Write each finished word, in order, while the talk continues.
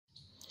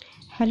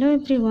Hello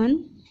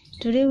everyone,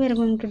 today we are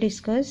going to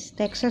discuss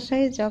the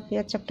exercise of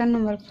your chapter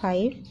number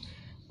 5,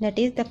 that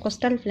is the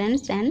coastal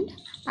plains and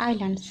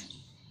islands.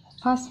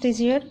 First is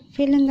your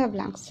fill in the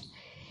blanks.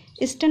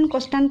 Eastern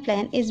coastal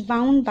plain is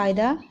bound by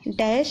the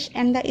dash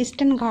and the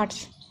Eastern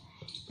Ghats.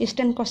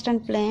 Eastern coastal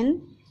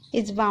plain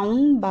is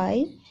bound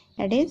by,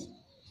 that is,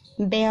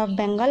 Bay of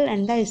Bengal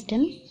and the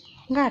Eastern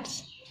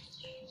Ghats.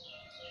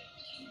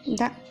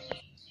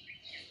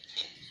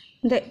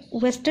 The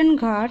Western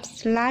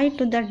Ghats lie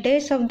to the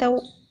dash of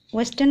the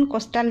Western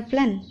coastal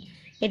plain.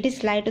 It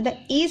is lie to the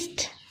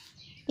east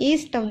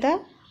of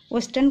the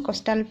Western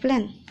coastal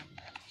plain.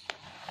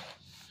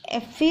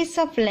 A piece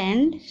of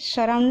land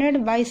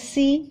surrounded by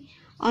sea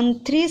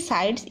on three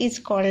sides is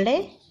called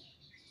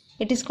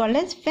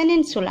as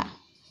peninsula.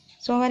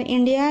 So our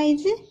India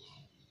is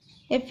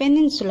a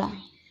peninsula.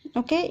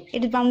 Okay,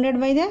 it is bounded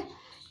by the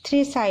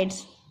three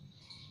sides.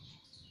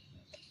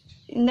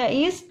 In the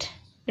east,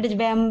 it is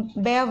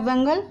Bay of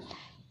Bengal.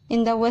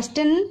 In the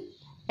western,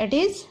 it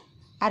is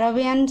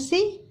Arabian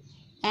Sea,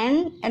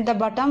 and at the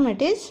bottom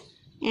it is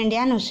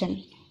Indian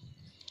Ocean.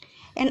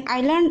 An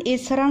island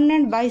is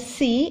surrounded by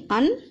sea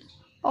on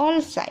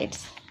all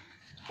sides.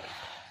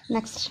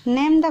 Next,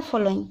 name the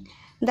following.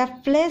 The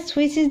place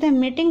which is the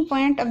meeting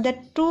point of the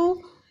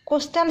two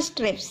coastal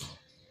strips,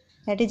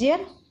 that is your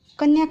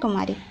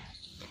Kanyakumari.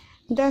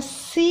 The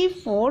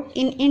seaport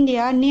in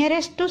India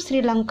nearest to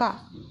Sri Lanka,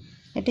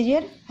 that is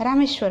your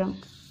Rameswaram.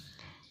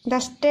 The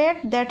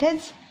state that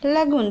has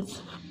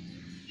lagoons,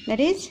 that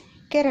is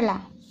Kerala.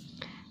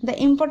 The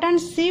important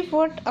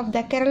seaport of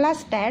the Kerala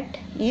state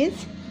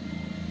is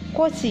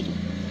Kochi.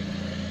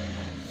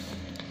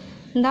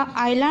 The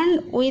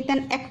island with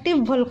an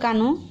active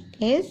volcano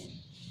is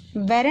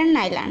Barren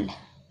Island.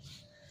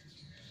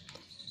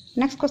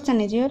 Next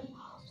question is your,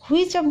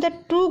 which of the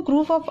two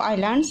group of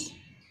islands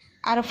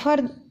are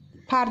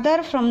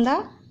farther from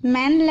the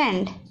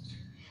mainland?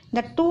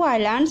 The two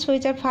islands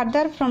which are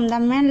farther from the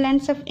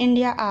mainlands of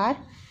India are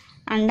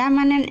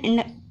Andaman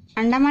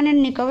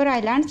and Nicobar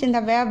Islands in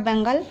the Bay of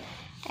Bengal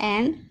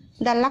and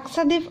the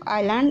Lakshadweep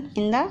Island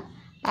in the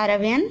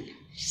Arabian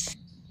Sea.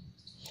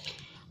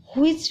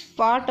 Which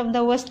part of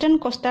the western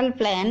coastal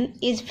plain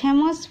is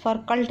famous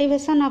for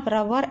cultivation of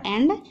rubber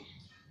and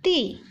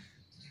tea?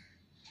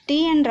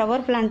 Tea and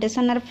rubber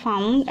plantation are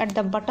found at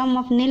the bottom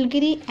of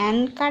Nilgiri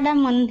and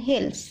Cardamom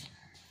hills.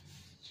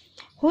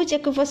 Which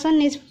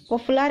occupation is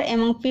popular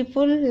among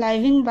people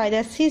living by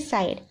the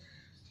seaside?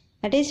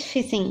 That is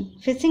fishing.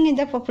 Fishing is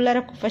the popular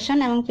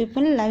occupation among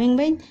people living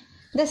by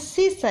the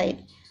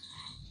seaside.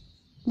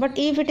 But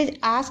if it is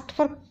asked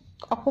for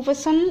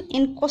occupation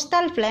in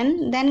coastal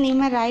plain, then you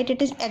may write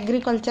it is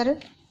agriculture.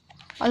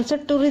 Also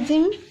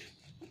tourism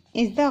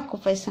is the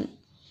occupation.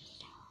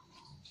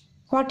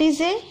 What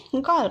is a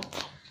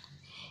gulf?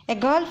 A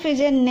gulf is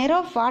a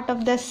narrow part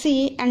of the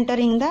sea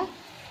entering the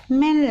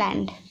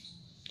mainland.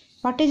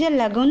 What is a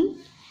lagoon?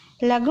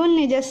 Lagoon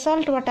is a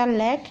saltwater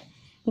lake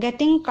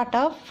getting cut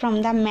off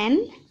from the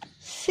main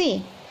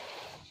sea.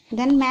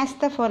 Then match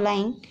the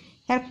following.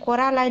 Here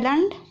Coral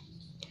Island,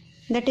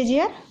 that is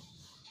here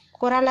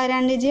Coral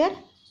Island is here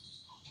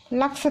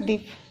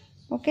Lakshadweep.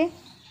 Okay.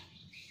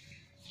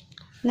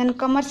 Then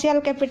commercial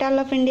capital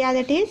of India,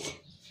 that is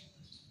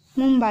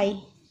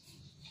Mumbai.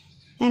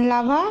 And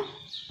lava,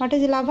 what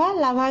is lava?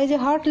 Lava is a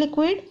hot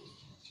liquid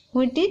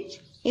which is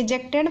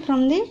ejected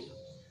from the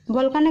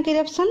volcanic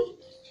eruption,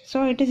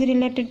 so it is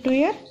related to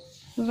your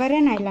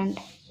Barren Island.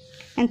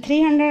 And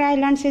 300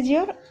 islands is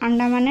your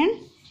Andaman and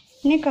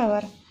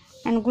Nicobar,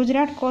 and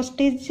Gujarat coast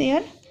is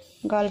your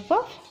Gulf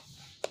of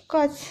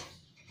Kutch.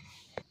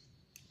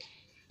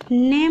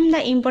 Name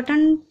the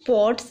important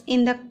ports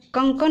in the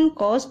Konkan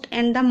coast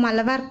and the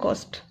Malabar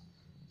coast.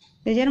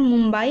 These are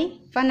Mumbai,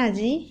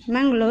 Panaji,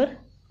 Mangalore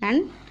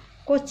and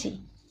Kochi.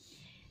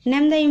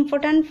 Name the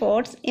important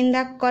ports in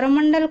the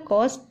Coromandel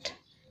coast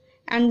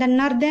and the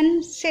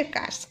northern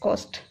Circus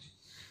coast.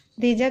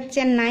 These are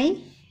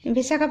Chennai,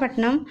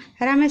 Visakhapatnam,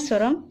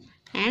 Rameswaram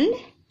and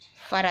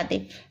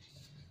Paradip.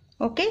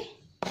 Okay,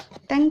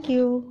 thank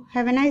you.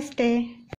 Have a nice day.